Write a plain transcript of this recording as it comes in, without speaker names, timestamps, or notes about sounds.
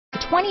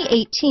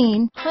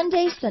2018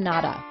 Hyundai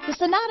Sonata. The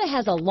Sonata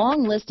has a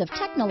long list of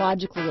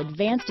technologically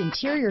advanced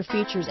interior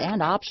features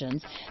and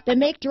options that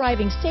make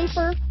driving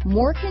safer,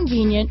 more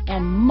convenient,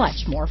 and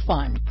much more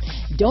fun.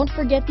 Don't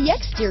forget the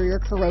exterior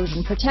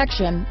corrosion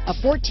protection, a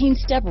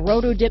 14-step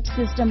roto-dip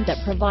system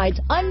that provides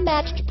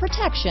unmatched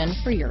protection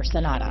for your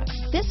Sonata.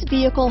 This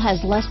vehicle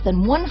has less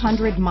than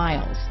 100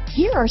 miles.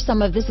 Here are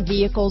some of this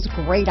vehicle's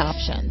great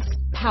options: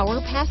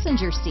 power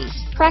passenger seat,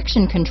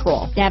 traction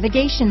control,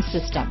 navigation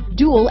system,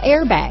 dual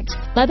airbags,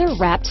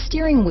 leather-wrapped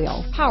steering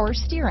wheel, power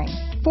steering,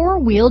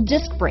 four-wheel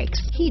disc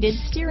brakes, heated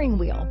steering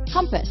wheel,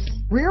 compass,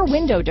 rear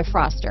window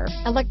defroster,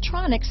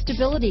 electronic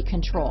stability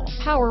control,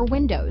 power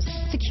windows,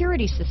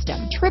 security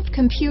system, trip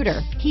computer,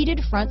 heated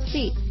front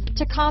seat,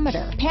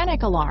 tachometer,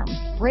 panic alarm,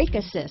 brake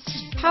assist,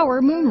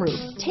 power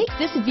moonroof. Take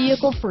this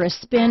vehicle for a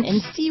spin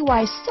and see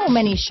why so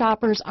many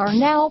shoppers are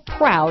now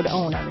proud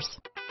owners.